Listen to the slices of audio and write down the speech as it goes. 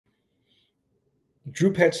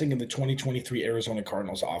Drew Petzing and the 2023 Arizona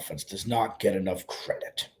Cardinals offense does not get enough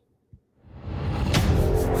credit.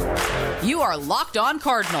 You are Locked On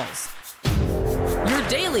Cardinals, your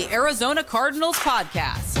daily Arizona Cardinals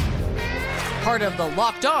podcast. Part of the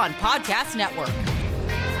Locked On Podcast Network,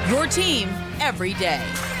 your team every day.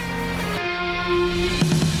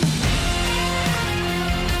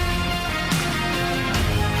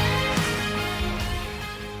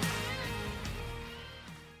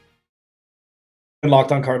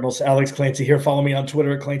 Locked On Cardinals, Alex Clancy here. Follow me on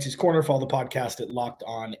Twitter at Clancy's Corner. Follow the podcast at Locked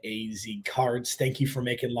On AZ Cards. Thank you for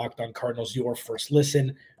making Locked On Cardinals your first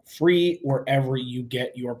listen. Free wherever you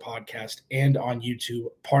get your podcast and on YouTube.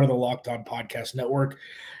 Part of the Locked On Podcast Network.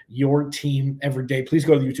 Your team every day. Please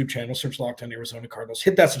go to the YouTube channel. Search Locked On Arizona Cardinals.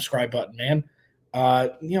 Hit that subscribe button, man.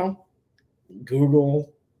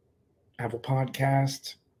 Google, Apple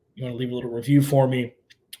Podcast. You want to leave a little review for me?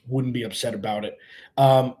 Wouldn't be upset about it.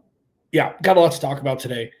 Yeah, got a lot to talk about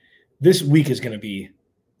today. This week is going to be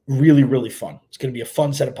really, really fun. It's going to be a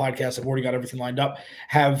fun set of podcasts. I've already got everything lined up.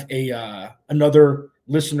 Have another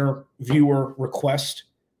listener viewer request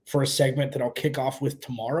for a segment that I'll kick off with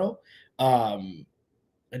tomorrow. A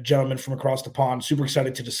gentleman from across the pond. Super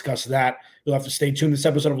excited to discuss that. You'll have to stay tuned. This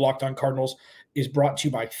episode of Locked On Cardinals is brought to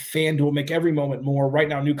you by FanDuel. Make every moment more. Right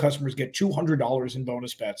now, new customers get $200 in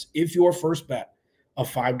bonus bets if your first bet of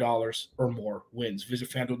 $5 or more wins. Visit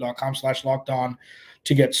FanDuel.com/lockedon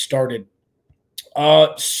to get started.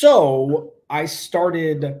 So I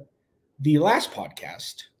started the last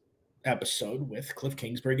podcast episode with Kliff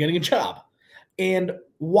Kingsbury getting a job. And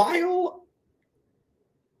while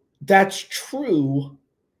that's true,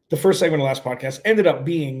 the first segment of the last podcast ended up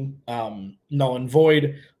being null and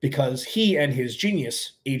void because he and his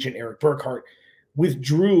genius agent, Eric Burkhart,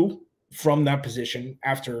 withdrew from that position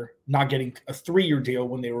after not getting a 3-year deal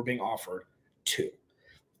when they were being offered 2.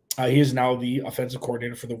 He is now the offensive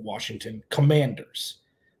coordinator for the Washington Commanders.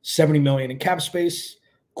 $70 million in cap space,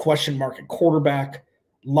 question mark at quarterback,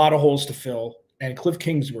 a lot of holes to fill, and Kliff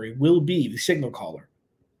Kingsbury will be the signal caller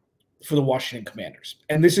for the Washington Commanders.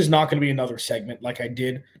 And this is not going to be another segment like I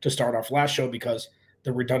did to start off last show because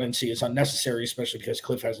the redundancy is unnecessary, especially because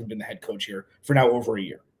Kliff hasn't been the head coach here for now over a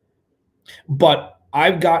year. But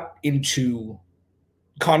I've got into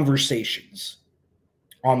conversations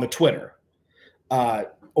on the Twitter over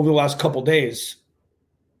the last couple days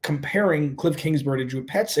comparing Kliff Kingsbury to Drew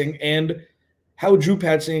Petzing and how Drew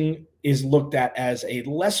Petzing is looked at as a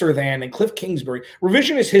lesser than, and Kliff Kingsbury.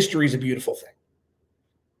 Revisionist history is a beautiful thing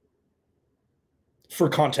for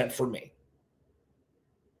content for me.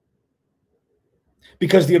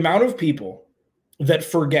 Because the amount of people that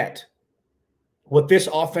forget what this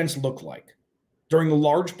offense looked like during a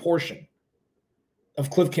large portion of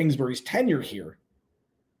Kliff Kingsbury's tenure here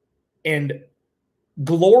and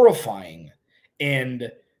glorifying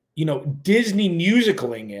and, Disney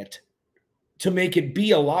musicaling it to make it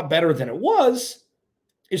be a lot better than it was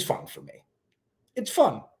is fun for me. It's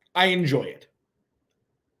fun. I enjoy it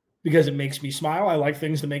because it makes me smile. I like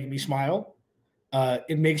things that make me smile.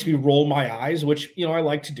 It makes me roll my eyes, which, I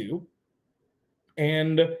like to do.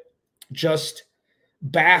 And just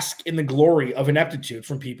bask in the glory of ineptitude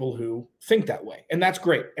from people who think that way. And that's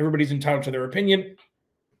great. Everybody's entitled to their opinion.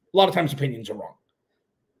 A lot of times opinions are wrong.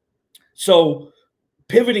 So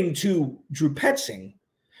pivoting to Drew Petzing,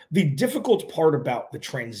 the difficult part about the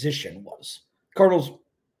transition was Cardinals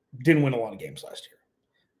didn't win a lot of games last year.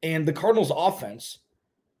 And the Cardinals offense,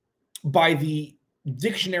 by the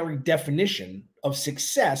dictionary definition of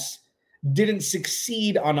success, didn't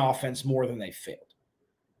succeed on offense more than they failed.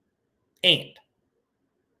 And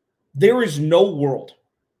there is no world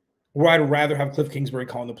where I'd rather have Kliff Kingsbury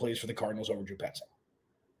calling the plays for the Cardinals over Drew Petzing.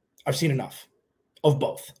 I've seen enough of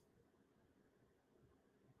both.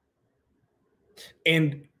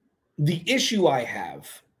 And the issue I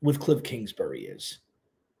have with Kliff Kingsbury is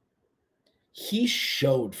he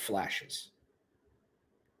showed flashes.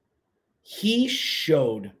 He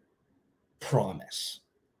showed promise.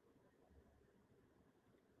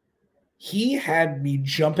 He had me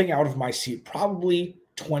jumping out of my seat probably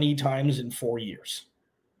 20 times in 4 years,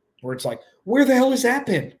 where it's like, where the hell has that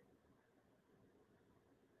been?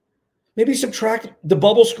 Maybe subtract the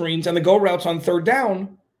bubble screens and the go routes on third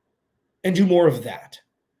down and do more of that.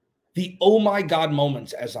 The oh my God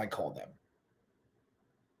moments, as I call them.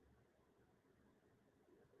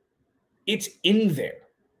 It's in there.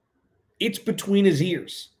 It's between his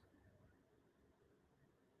ears.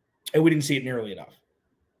 And we didn't see it nearly enough.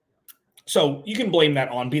 So you can blame that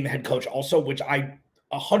on being the head coach also, which I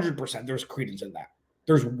 100%, there's credence in that.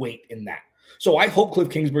 There's weight in that. So I hope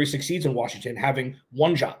Kliff Kingsbury succeeds in Washington having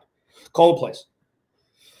one job. Call the plays.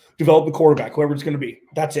 develop the quarterback, whoever it's going to be.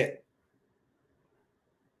 That's it.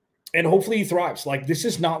 And hopefully he thrives. Like, this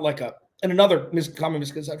is not like a – and another common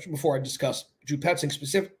misconception before I discuss Drew Petzing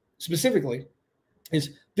specifically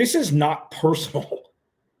is this is not personal.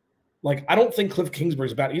 Like, I don't think Kliff Kingsbury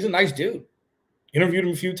is bad. He's a nice dude. Interviewed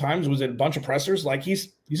him a few times, was at a bunch of pressers. Like,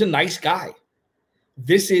 he's a nice guy.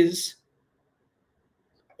 This is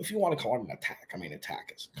 – if you want to call it an attack, I mean,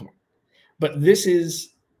 attack is – come on. But this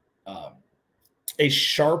is a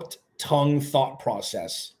sharp tongue thought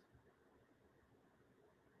process,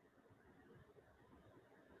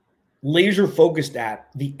 laser focused at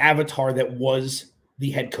the avatar that was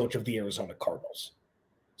the head coach of the Arizona Cardinals.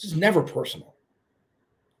 This is never personal.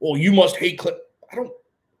 Well, you must hate Kliff.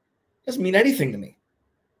 Doesn't mean anything to me.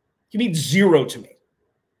 You mean zero to me.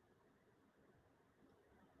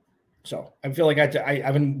 So I feel like I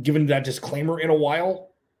haven't given that disclaimer in a while.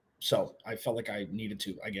 So I felt like I needed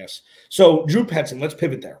to, I guess. So Drew Petzing, let's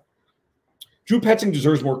pivot there. Drew Petzing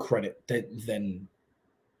deserves more credit than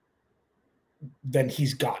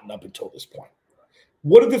he's gotten up until this point.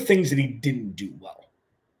 What are the things that he didn't do well?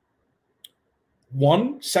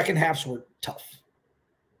 One, second halves were tough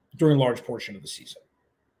during a large portion of the season.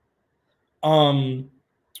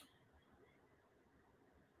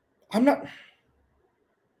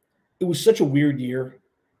 It was such a weird year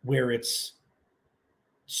where it's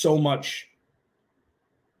so much,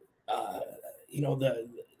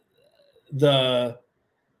 the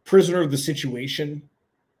prisoner of the situation,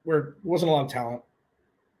 where there wasn't a lot of talent.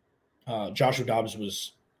 Joshua Dobbs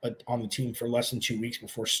was on the team for less than 2 weeks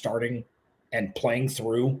before starting and playing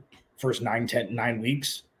through first 9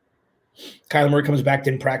 weeks. Kyler Murray comes back,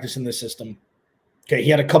 didn't practice in this system. Okay, he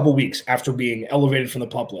had a couple weeks after being elevated from the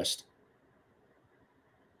PUP list.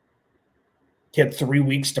 He had 3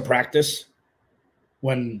 weeks to practice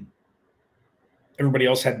when everybody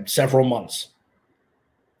else had several months.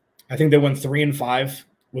 I think they went 3-5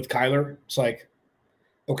 with Kyler. It's like,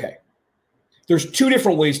 okay, there's two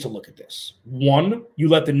different ways to look at this. One, you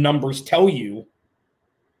let the numbers tell you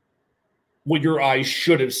what your eyes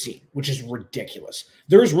should have seen, which is ridiculous.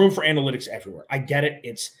 There's room for analytics everywhere. I get it.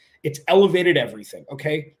 It's elevated everything,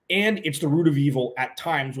 okay? And it's the root of evil at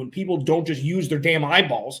times when people don't just use their damn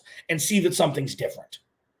eyeballs and see that something's different.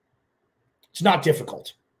 It's not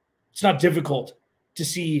difficult. It's not difficult to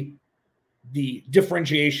see the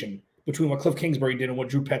differentiation between what Kliff Kingsbury did and what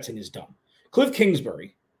Drew Petzing has done. Kliff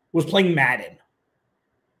Kingsbury was playing Madden.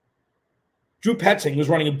 Drew Petzing was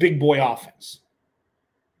running a big boy offense.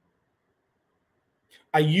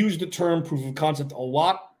 I use the term proof of concept a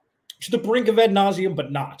lot, to the brink of ad nauseum,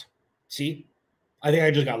 but not. See? I think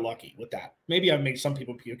I just got lucky with that. Maybe I made some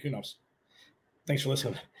people puke. Who knows? Thanks for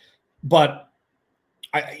listening. But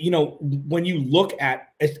when you look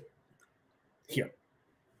at it here,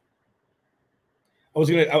 I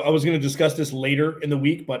was gonna discuss this later in the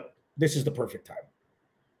week, but this is the perfect time.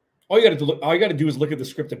 All you got to do is look at the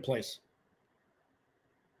scripted plays.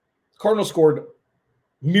 Cardinals scored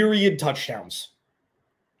myriad touchdowns,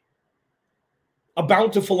 a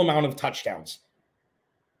bountiful amount of touchdowns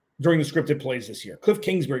during the scripted plays this year. Kliff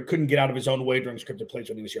Kingsbury couldn't get out of his own way during scripted plays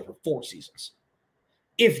when he was here for 4 seasons.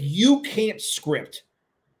 If you can't script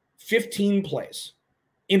 15 plays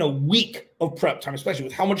in a week of prep time, especially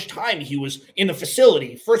with how much time he was in the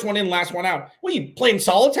facility, first one in, last one out, what are you, playing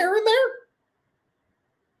solitaire in there?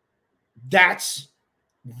 That's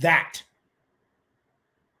that.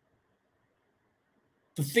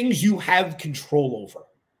 The things you have control over.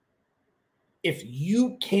 If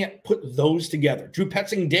you can't put those together, Drew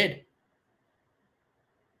Petzing did.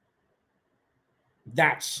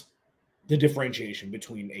 That's the differentiation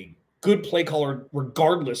between a good play caller,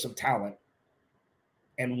 regardless of talent,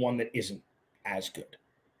 and one that isn't as good.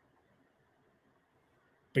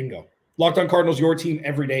 Bingo. Locked On Cardinals, your team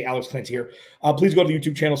every day. Alex Clint here. Please go to the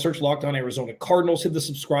YouTube channel, search Locked On Arizona Cardinals, hit the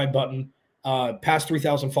subscribe button. Past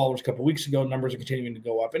 3,000 followers a couple weeks ago. Numbers are continuing to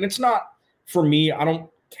go up. And it's not, for me, I don't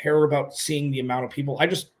care about seeing the amount of people. I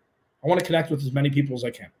want to connect with as many people as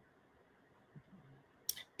I can.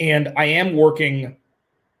 And I am working,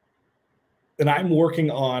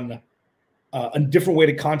 on a different way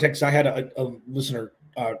to contact. Because I had a listener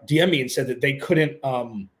DM me and said that they couldn't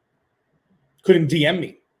DM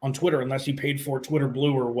me on Twitter unless you paid for Twitter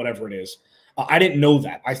Blue or whatever it is. I didn't know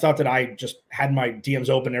that. I thought that I just had my DMs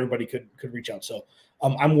open. Everybody could reach out. So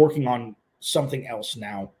I'm working on something else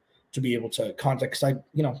now to be able to contact, because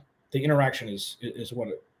the interaction is what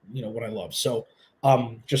what I love. So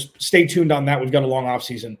just stay tuned on that. We've got a long off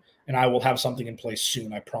season, and I will have something in place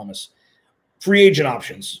soon, I promise. Free agent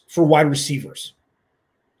options for wide receivers.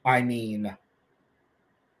 I mean,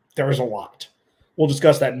 there is a lot. We'll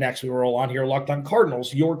discuss that next. We roll on here. Locked On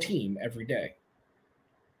Cardinals, your team every day.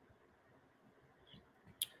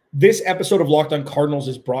 This episode of Locked On Cardinals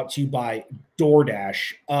is brought to you by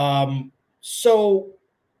DoorDash. So,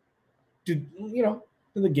 did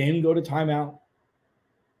the game go to timeout?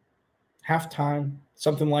 Halftime?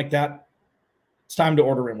 Something like that? It's time to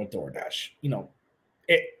order in with DoorDash.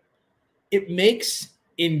 It makes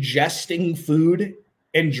ingesting food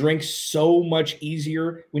and drinks so much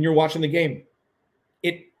easier when you're watching the game.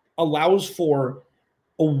 It allows for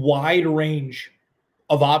a wide range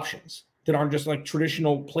of options that aren't just like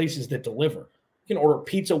traditional places that deliver. You can order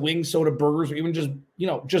pizza, wings, soda, burgers, or even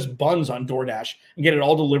just buns on DoorDash and get it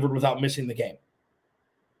all delivered without missing the game.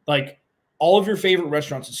 Like all of your favorite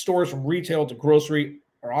restaurants and stores, from retail to grocery,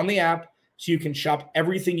 are on the app, so you can shop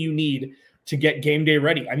everything you need to get game day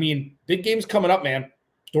ready. I mean, big game's coming up, man.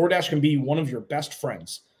 DoorDash can be one of your best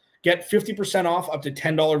friends. Get 50% off up to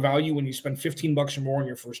 $10 value when you spend $15 or more on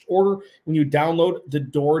your first order when you download the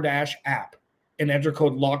DoorDash app and enter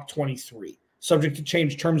code LOCK23. Subject to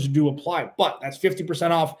change, terms do apply. But that's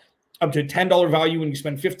 50% off up to $10 value when you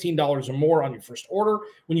spend $15 or more on your first order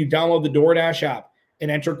when you download the DoorDash app and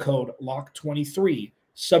enter code LOCK23.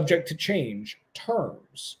 Subject to change,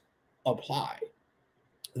 terms apply.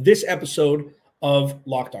 This episode of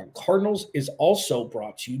Locked On Cardinals is also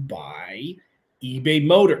brought to you by eBay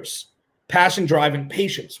Motors. Passion, drive, and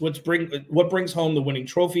patience. What brings home the winning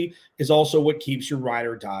trophy is also what keeps your ride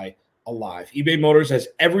or die alive. eBay Motors has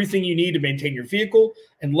everything you need to maintain your vehicle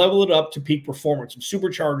and level it up to peak performance. From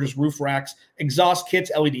superchargers, roof racks, exhaust kits,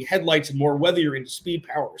 LED headlights, and more. Whether you're into speed,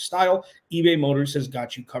 power, or style, eBay Motors has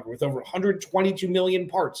got you covered. With over 122 million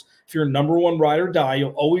parts, if you're a number one ride or die,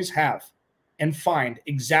 you'll always have and find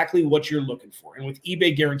exactly what you're looking for. And with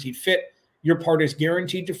eBay Guaranteed Fit, your part is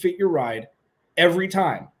guaranteed to fit your ride every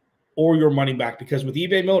time, or your money back. Because with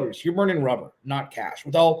eBay Motors, you're burning rubber, not cash.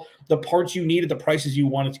 With all the parts you need at the prices you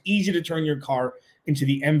want, it's easy to turn your car into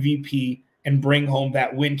the MVP and bring home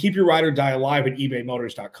that win. Keep your ride or die alive at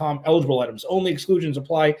ebaymotors.com. Eligible items only. Exclusions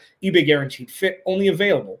apply. eBay Guaranteed Fit, only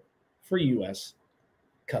available for U.S.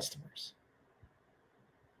 customers.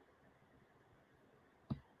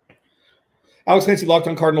 Alex Clancy, Locked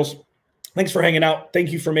On Cardinals. Thanks for hanging out.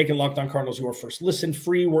 Thank you for making Locked On Cardinals your first listen,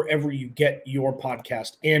 free wherever you get your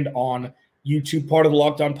podcast and on YouTube, part of the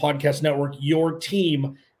Locked On Podcast Network, your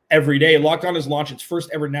team every day. Locked On has launched its first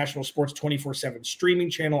ever national sports 24/7 streaming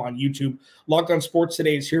channel on YouTube. Locked On Sports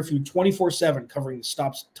Today is here for you 24/7, covering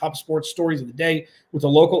the top sports stories of the day with the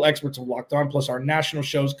local experts of Locked On, plus our national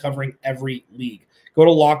shows covering every league. Go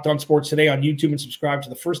to Locked On Sports Today on YouTube and subscribe to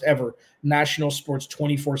the first ever national sports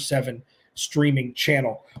 24/7 streaming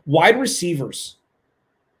channel. Wide receivers.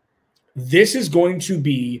 This is going to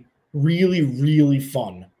be really, really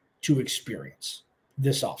fun to experience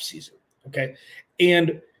this offseason. Okay.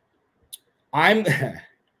 And I'm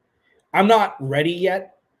not ready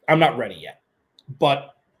yet.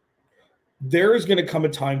 But there is going to come a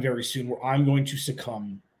time very soon where I'm going to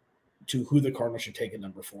succumb to who the Cardinals should take at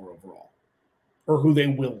number 4 overall, or who they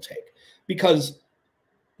will take. Because,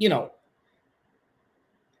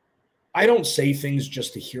 I don't say things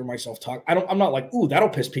just to hear myself talk. I'm not like, ooh, that'll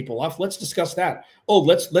piss people off. Let's discuss that. Oh,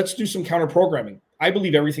 let's do some counter programming. I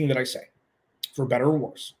believe everything that I say, for better or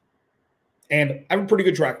worse. And I have a pretty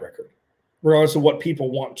good track record, regardless of what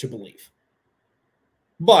people want to believe.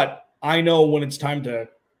 But I know when it's time to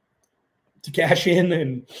cash in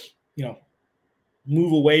and,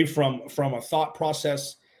 move away from a thought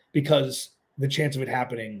process, because the chance of it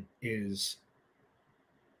happening is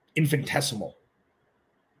infinitesimal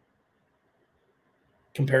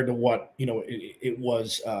compared to what, it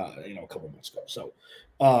was, a couple months ago. So,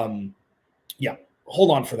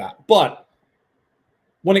 hold on for that. But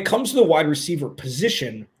when it comes to the wide receiver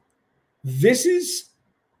position, this is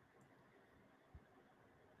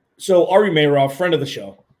 – so Ari Meirov, friend of the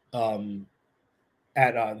show,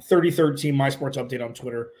 at 33rd Team, My Sports Update on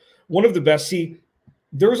Twitter, one of the best – see,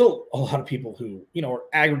 there's a lot of people who, are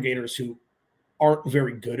aggregators who aren't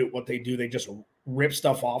very good at what they do. They just rip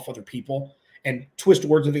stuff off other people and twist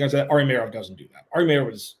words and things like that. Ari Meirov doesn't do that. Ari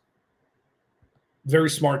Meirov is a very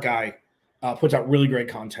smart guy, puts out really great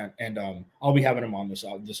content, and I'll be having him on this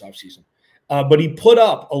offseason. But he put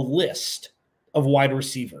up a list of wide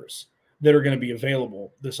receivers that are going to be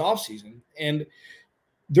available this offseason, and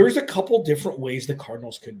there's a couple different ways the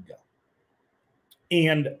Cardinals could go.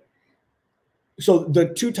 And so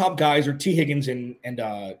the two top guys are Tee Higgins and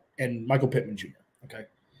Michael Pittman Jr., okay?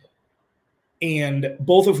 And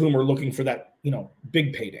both of whom are looking for that,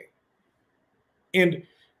 big payday. And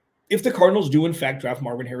if the Cardinals do, in fact, draft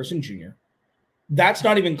Marvin Harrison Jr., that's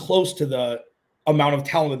not even close to the amount of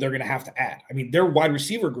talent that they're going to have to add. I mean, their wide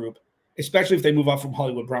receiver group, especially if they move up from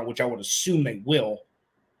Hollywood Brown, which I would assume they will,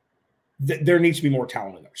 there needs to be more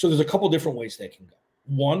talent in there. So there's a couple different ways they can go.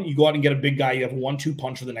 One, you go out and get a big guy. You have a 1-2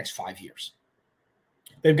 punch for the next 5 years.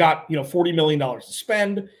 They've got, $40 million to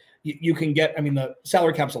spend. You can get, the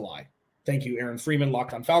salary cap's a lie. Thank you, Aaron Freeman,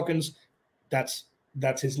 Locked on Falcons. That's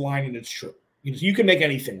his line, and it's true. You can make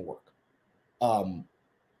anything work.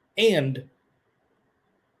 And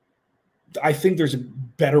I think there's a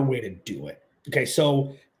better way to do it. Okay,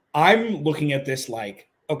 so I'm looking at this like,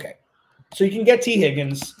 okay, so you can get Tee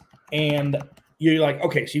Higgins, and you're like,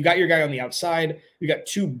 okay, so you got your guy on the outside. You got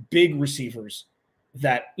 2 big receivers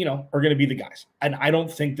that, are going to be the guys. And I don't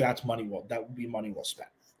think that would be money well spent.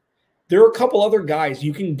 There are a couple other guys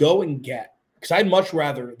you can go and get, because I'd much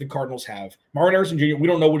rather the Cardinals have Marvin Harrison Jr. We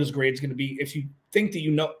don't know what his grade is going to be. If you think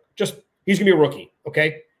that just he's going to be a rookie,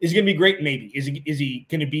 okay? Is he going to be great? Maybe. Is he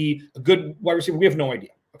going to be a good wide receiver? We have no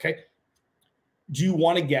idea, okay? Do you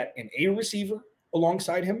want to get an A receiver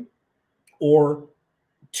alongside him, or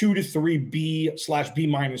 2 to 3 B/B-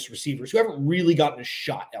 receivers who haven't really gotten a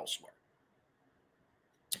shot elsewhere?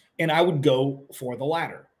 And I would go for the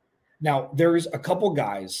latter. Now, there's a couple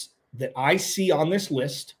guys that I see on this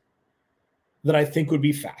list that I think would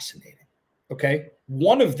be fascinating, okay?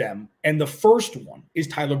 One of them, and the first one, is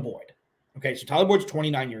Tyler Boyd. Okay, so Tyler Boyd's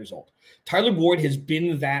 29 years old. Tyler Boyd has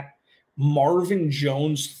been that Marvin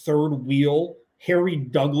Jones third wheel, Harry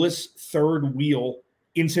Douglas third wheel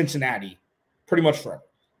in Cincinnati pretty much forever.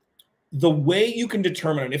 The way you can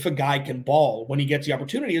determine if a guy can ball when he gets the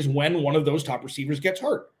opportunity is when one of those top receivers gets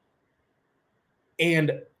hurt.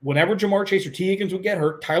 And whenever Jamar Chase or Tee Higgins would get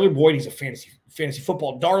hurt, Tyler Boyd, he's a fantasy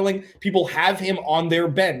football darling. People have him on their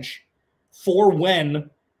bench for when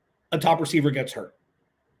a top receiver gets hurt.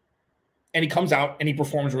 And he comes out and he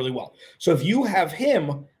performs really well. So if you have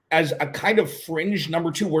him as a kind of fringe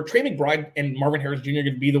number 2, where Trey McBride and Marvin Harrison Jr. are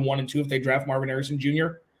going to be the 1 and 2 if they draft Marvin Harrison Jr.,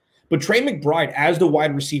 but Trey McBride as the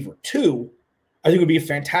wide receiver 2, I think would be a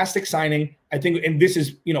fantastic signing. I think, and this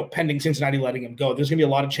is, pending Cincinnati letting him go. There's going to be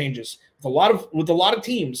a lot of changes with a lot of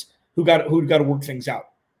teams who got to work things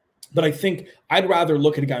out. But I think I'd rather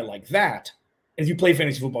look at a guy like that. And if you play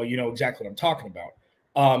fantasy football, you know exactly what I'm talking about.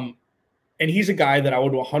 And he's a guy that I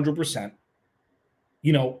would 100%,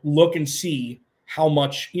 look and see how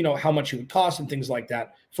much he would cost and things like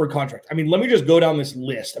that for a contract. Let me just go down this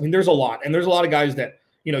list. There's a lot, and there's a lot of guys that,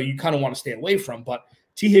 you kind of want to stay away from, but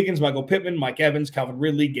Tee Higgins, Michael Pittman, Mike Evans, Calvin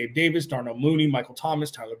Ridley, Gabe Davis, Darnell Mooney, Michael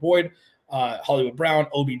Thomas, Tyler Boyd, Hollywood Brown,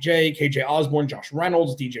 OBJ, KJ Osborne, Josh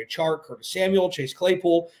Reynolds, DJ Chark, Curtis Samuel, Chase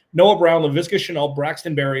Claypool, Noah Brown, Laviska Shenault,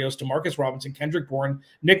 Braxton Berrios, DeMarcus Robinson, Kendrick Bourne,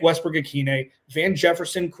 Nick Westbrook-Akine, Van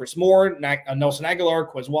Jefferson, Chris Moore, Nelson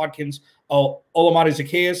Aguilar, Quez Watkins, Olamide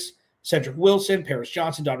Zaccheaus, Cedric Wilson, Paris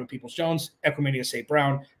Johnson, Donovan Peoples-Jones, Equimania St.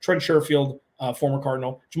 Brown, Trent Sherfield, former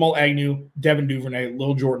Cardinal, Jamal Agnew, Devin Duvernay,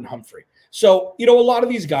 Lil Jordan Humphrey. So, a lot of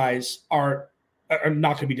these guys are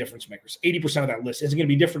not going to be difference makers. 80% of that list isn't going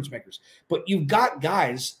to be difference makers. But you've got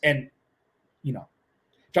guys, and,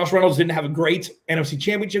 Josh Reynolds didn't have a great NFC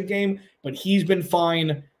Championship game, but he's been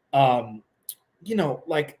fine.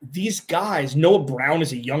 These guys, Noah Brown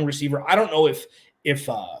is a young receiver. I don't know if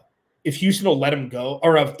Houston will let him go,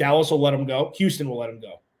 or if Dallas will let him go. Houston will let him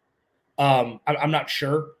go. I'm not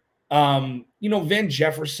sure. Van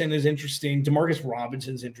Jefferson is interesting. DeMarcus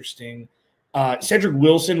Robinson's interesting. Cedric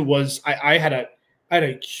Wilson was, I had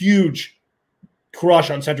a huge crush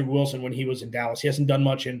on Cedric Wilson when he was in Dallas. He hasn't done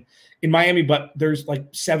much in Miami, but there's like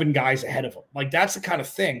 7 guys ahead of him. Like, that's the kind of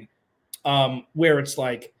thing where it's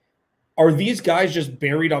like, are these guys just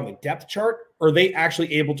buried on the depth chart? Or are they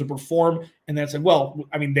actually able to perform? And that's like, well,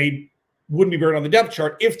 they wouldn't be buried on the depth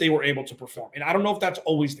chart if they were able to perform. And I don't know if that's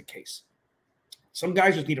always the case. Some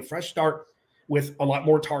guys just need a fresh start with a lot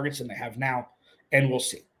more targets than they have now, and we'll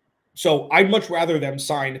see. So I'd much rather them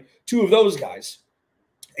sign 2 of those guys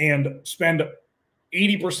and spend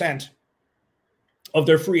 80% of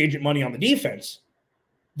their free agent money on the defense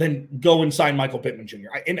than go and sign Michael Pittman Jr.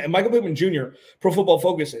 And Michael Pittman Jr., Pro Football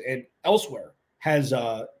Focus and elsewhere, has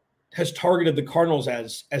targeted the Cardinals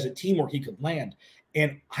as a team where he could land.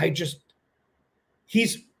 And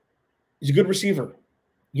he's a good receiver.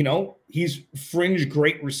 He's fringe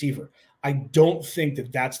great receiver. I don't think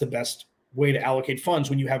that that's the best way to allocate funds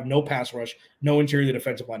when you have no pass rush, no interior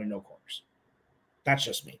defensive line, and no corners. That's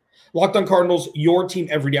just me. Locked on Cardinals, your team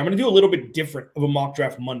every day. I'm going to do a little bit different of a mock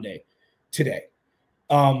draft Monday today.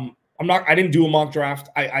 I didn't do a mock draft.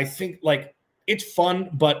 I think it's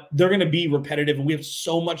fun, but they're going to be repetitive, and we have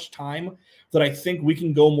so much time that I think we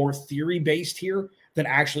can go more theory based here than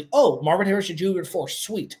actually, Marvin Harrison Jr. at 4,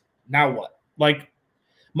 sweet. Now what?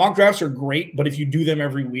 Mock drafts are great, but if you do them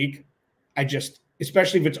every week,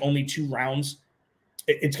 especially if it's only 2 rounds,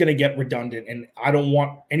 it's going to get redundant. And I don't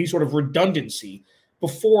want any sort of redundancy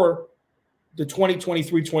before the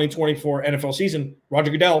 2023-2024 NFL season,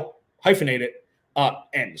 Roger Goodell, hyphenated,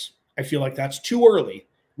 ends. I feel like that's too early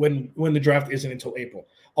when the draft isn't until April.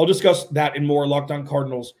 I'll discuss that and more. Locked On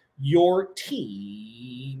Cardinals, your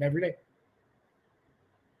team every day.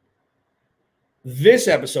 This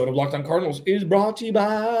episode of Locked On Cardinals is brought to you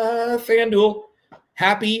by FanDuel.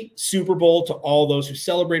 Happy Super Bowl to all those who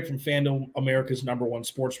celebrate from FanDuel, America's #1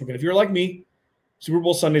 sportsbook. And if you're like me, Super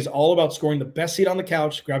Bowl Sunday is all about scoring the best seat on the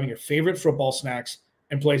couch, grabbing your favorite football snacks,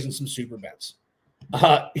 and placing some super bets.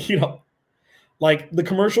 Like the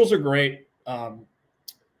commercials are great,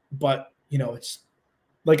 but it's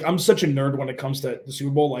like I'm such a nerd when it comes to the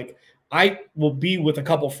Super Bowl. Like I will be with a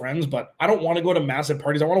couple friends, but I don't want to go to massive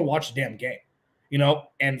parties. I want to watch the damn game,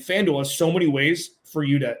 and FanDuel has so many ways for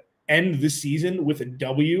you to end the season with a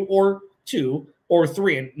W or 2 or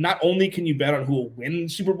 3. And not only can you bet on who will win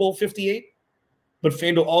Super Bowl 58, but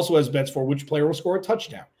FanDuel also has bets for which player will score a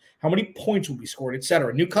touchdown, how many points will be scored,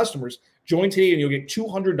 etc. New customers, join today and you'll get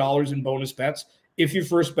 $200 in bonus bets if your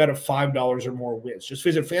first bet of $5 or more wins. Just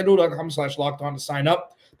visit FanDuel.com/lockedon to sign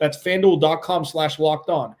up. That's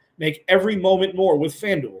FanDuel.com/lockedon. Make every moment more with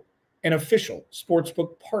FanDuel, an official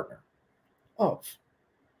sportsbook partner of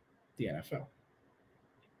the NFL.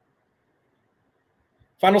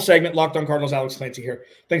 Final segment, Locked On Cardinals, Alex Clancy here.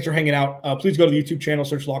 Thanks for hanging out. Please go to the YouTube channel,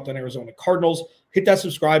 search Locked On Arizona Cardinals. Hit that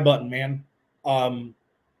subscribe button, man.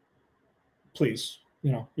 Please,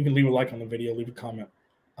 you can leave a like on the video, leave a comment.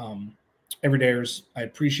 Everydayers, I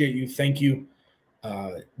appreciate you. Thank you.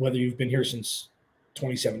 Whether you've been here since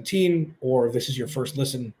 2017 or this is your first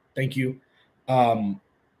listen, thank you. I'm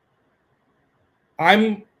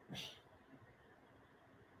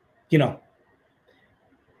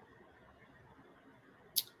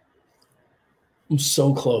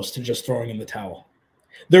so close to just throwing in the towel.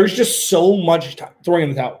 There's just so much throwing in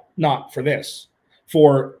the towel, not for this,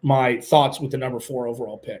 for my thoughts with the number 4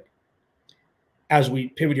 overall pick. As we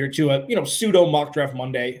pivot here to a, pseudo mock draft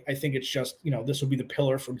Monday, I think it's just, this will be the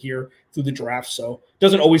pillar from here through the draft. So it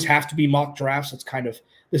doesn't always have to be mock drafts. This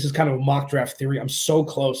is kind of a mock draft theory. I'm so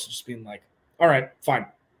close to just being like, all right, fine.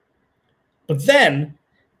 But then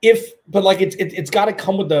it's got to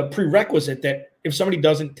come with the prerequisite that if somebody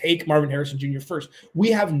doesn't take Marvin Harrison Jr. first, we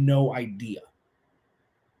have no idea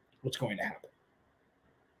what's going to happen.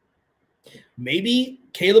 Maybe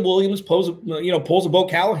Caleb Williams pulls a Bo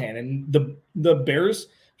Callahan and the Bears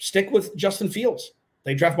stick with Justin Fields.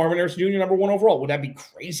 They draft Marvin Harrison Jr. #1 overall. Would that be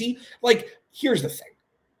crazy? Like, here's the thing.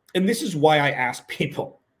 And this is why I ask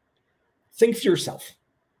people, think for yourself.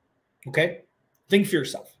 Okay? Think for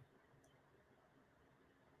yourself.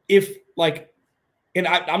 And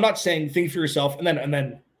I'm not saying think for yourself and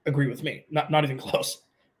then agree with me. Not even close.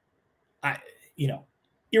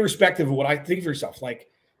 Irrespective of what I think for yourself, like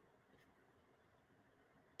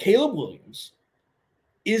Caleb Williams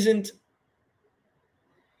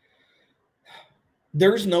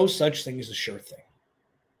there's no such thing as a sure thing.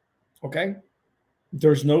 Okay?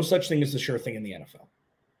 There's no such thing as the sure thing in the NFL.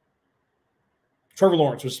 Trevor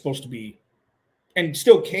Lawrence was supposed to be, and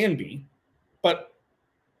still can be, but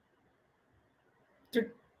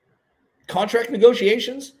contract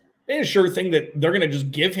negotiations, it ain't a sure thing that they're going to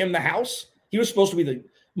just give him the house. He was supposed to be the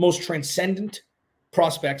most transcendent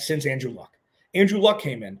prospect since Andrew Luck. Andrew Luck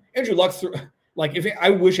came in. Andrew Luck I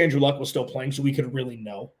wish Andrew Luck was still playing so we could really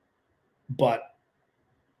know. But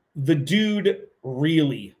the dude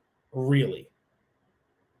really, really,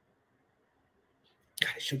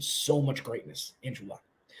 God, he showed so much greatness, Andrew Luck.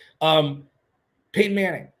 Peyton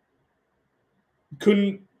Manning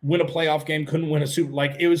couldn't win a playoff game, couldn't win a Super.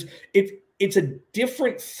 It's a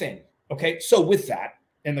different thing. Okay. So with that,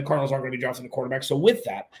 and the Cardinals aren't going to be drafting the quarterback. So with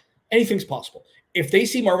that, anything's possible. If they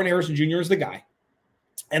see Marvin Harrison Jr. as the guy,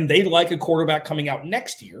 and they like a quarterback coming out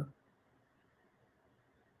next year,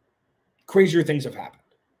 crazier things have happened.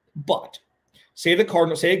 But say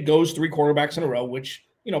it goes 3 quarterbacks in a row, which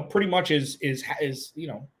pretty much is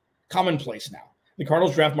commonplace now. The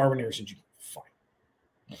Cardinals draft Marvin Harrison Jr. Fine.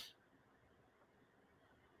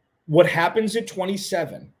 What happens at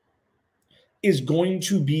 27 is going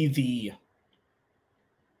to be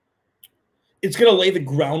it's going to lay the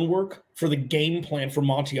groundwork for the game plan for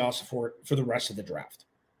Monty Ossenfort for the rest of the draft.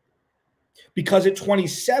 Because at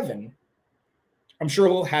 27, I'm sure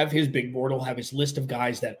he'll have his big board. He'll have his list of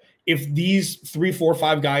guys that if these 3, 4,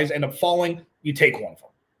 5 guys end up falling, you take one of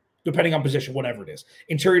them, depending on position, whatever it is.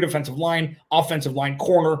 Interior defensive line, offensive line,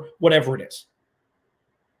 corner, whatever it is.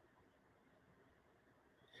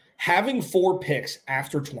 having 4 picks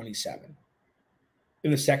after 27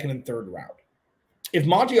 in the second and third round. If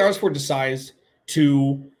Monty Osborne decides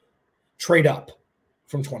to trade up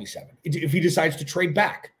from 27, if he decides to trade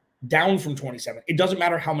back down from 27, it doesn't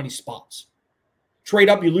matter how many spots. Trade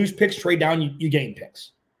up, you lose picks. Trade down, you gain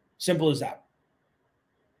picks. Simple as that.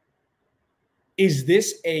 Is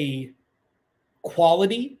this a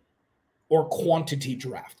quality or quantity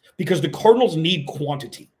draft? Because the Cardinals need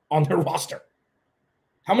quantity on their roster.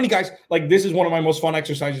 How many guys, like, this is one of my most fun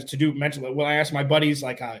exercises to do mentally. When I ask my buddies,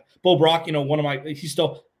 like Bo Brock, he's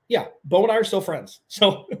still, Bo and I are still friends.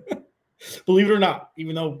 So believe it or not,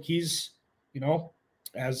 even though he's,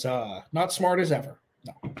 as not smart as ever.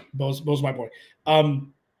 No, Bo's my boy.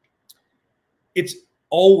 It's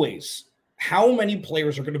always how many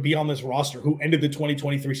players are going to be on this roster who ended the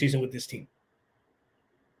 2023 season with this team?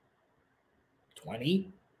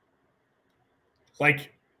 20?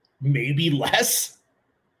 Like, maybe less?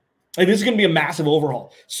 Like, this is going to be a massive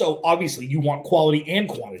overhaul. So, obviously, you want quality and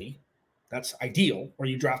quantity. That's ideal, where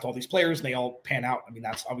you draft all these players and they all pan out. I mean,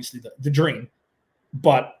 that's obviously the dream.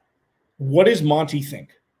 But what does Monty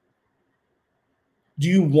think? Do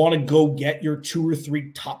you want to go get your 2 or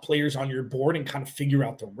 3 top players on your board and kind of figure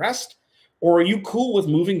out the rest? Or are you cool with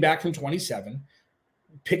moving back from 27,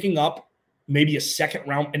 picking up maybe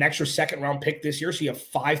an extra second round pick this year, so you have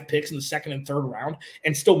 5 picks in the second and third round,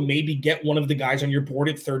 and still maybe get one of the guys on your board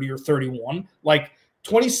at 30 or 31? Like,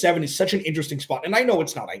 27 is such an interesting spot. And I know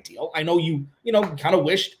it's not ideal. I know you kind of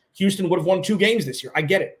wished Houston would have won 2 games this year. I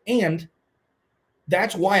get it. And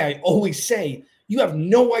that's why I always say you have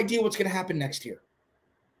no idea what's going to happen next year.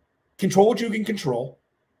 Control what you can control.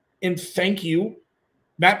 And thank you,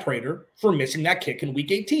 Matt Prater, for missing that kick in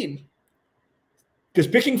week 18. Because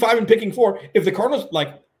picking 5 and picking 4, if the Cardinals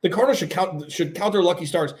should count their lucky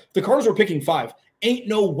stars. If the Cardinals were picking 5, ain't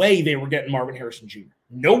no way they were getting Marvin Harrison Jr.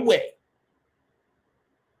 No way.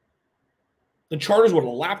 The Chargers would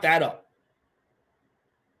have lapped that up.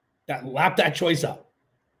 Lapped that choice up.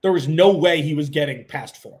 There was no way he was getting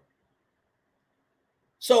past 4.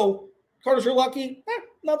 So, Cardinals are lucky.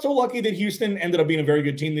 Not so lucky that Houston ended up being a very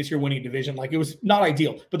good team this year, winning a division. Like, it was not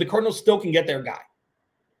ideal. But the Cardinals still can get their guy.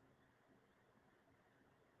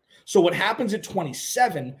 So what happens at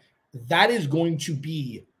 27, that is going to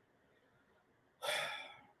be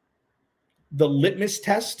the litmus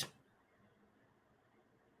test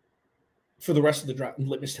for the rest of the draft.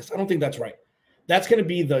 Litmus test. I don't think that's right. That's going to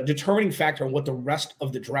be the determining factor on what the rest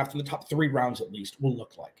of the draft in the top 3 rounds at least will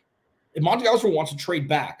look like. If Monty Osborne wants to trade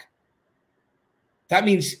back, that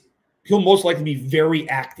means he'll most likely be very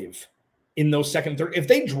active in those second and third. If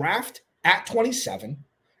they draft at 27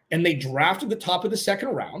 and they draft at the top of the second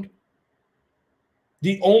round,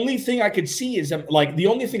 the only thing I could see is the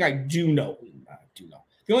only thing I do know,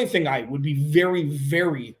 the only thing I would be very,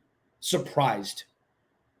 very surprised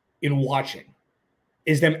in watching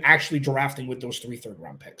is them actually drafting with those 3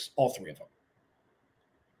 third-round picks, all 3 of them.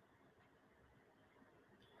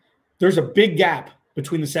 There's a big gap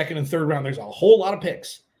between the second and third round. There's a whole lot of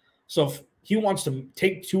picks. So if he wants to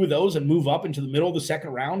take 2 of those and move up into the middle of the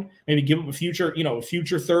second round, maybe give him a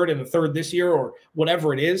future third and a third this year or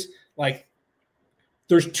whatever it is, like,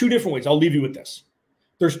 there's 2 different ways. I'll leave you with this.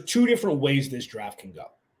 There's 2 different ways this draft can go.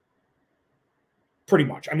 Pretty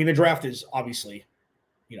much. I mean, the draft is obviously,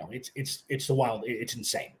 it's the wild. It's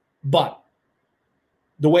insane. But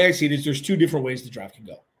the way I see it is there's 2 different ways the draft can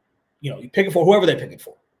go. You pick it for whoever they pick it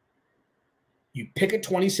for. You pick at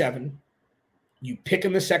 27, you pick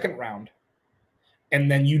in the second round, and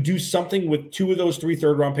then you do something with 2 of those 3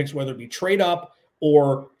 third-round picks, whether it be trade up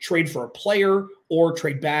or trade for a player or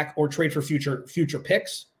trade back or trade for future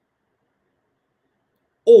picks,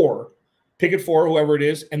 or pick it for whoever it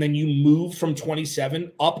is, and then you move from 27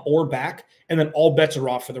 up or back, and then all bets are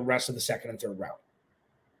off for the rest of the second and third round.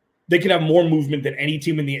 They could have more movement than any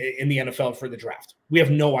team in the NFL for the draft. We have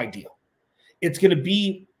no idea. It's going to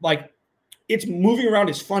be like, it's moving around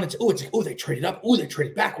is fun. It's they traded up. They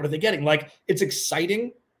traded back. What are they getting? Like, it's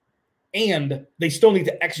exciting, and they still need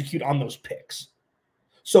to execute on those picks.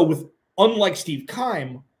 So unlike Steve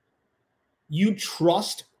Keim, you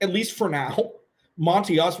trust, at least for now,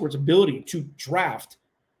 Monty Osborne's ability to draft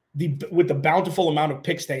with the bountiful amount of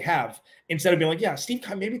picks they have, instead of being like, yeah, Steve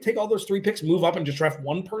Keim, maybe take all those 3 picks, move up and just draft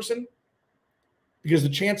 1 person. Because the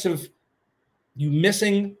chance of you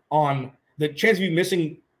missing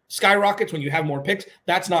skyrockets when you have more picks.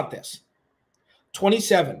 That's not this.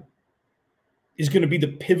 27 is going to be the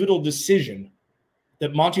pivotal decision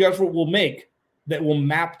that Monty Osborne will make that will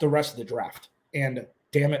map the rest of the draft. And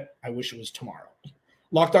damn it, I wish it was tomorrow.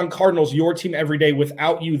 Locked On Cardinals, your team every day.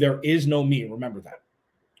 Without you, there is no me. Remember that.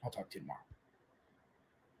 I'll talk to you tomorrow.